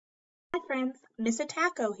friends, Miss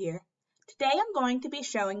Ataco here. Today I'm going to be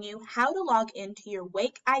showing you how to log into your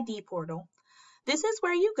WakeID portal. This is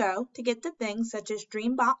where you go to get the things such as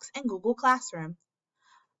Dreambox and Google Classroom.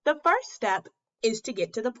 The first step is to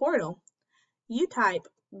get to the portal. You type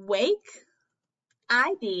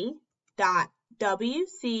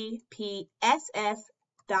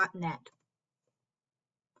wakeid.wcpss.net.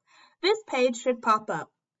 This page should pop up.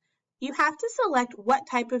 You have to select what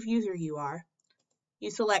type of user you are. You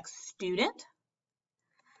select student.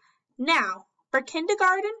 Now, for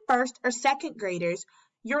kindergarten, first, or second graders,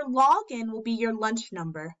 your login will be your lunch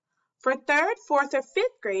number. For third, fourth, or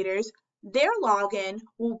fifth graders, their login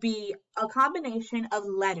will be a combination of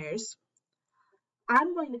letters.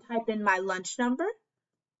 I'm going to type in my lunch number,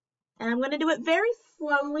 and I'm going to do it very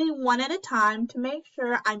slowly, one at a time, to make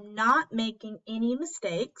sure I'm not making any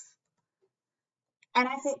mistakes. And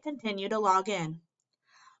I hit continue to log in.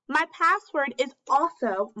 My password is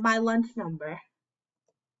also my lunch number.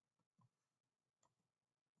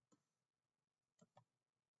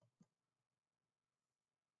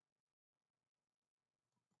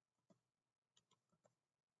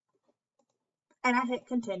 And I hit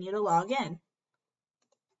continue to log in.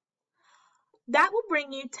 That will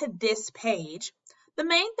bring you to this page. The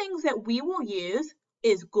main things that we will use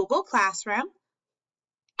is Google Classroom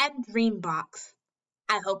and Dreambox.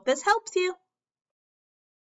 I hope this helps you.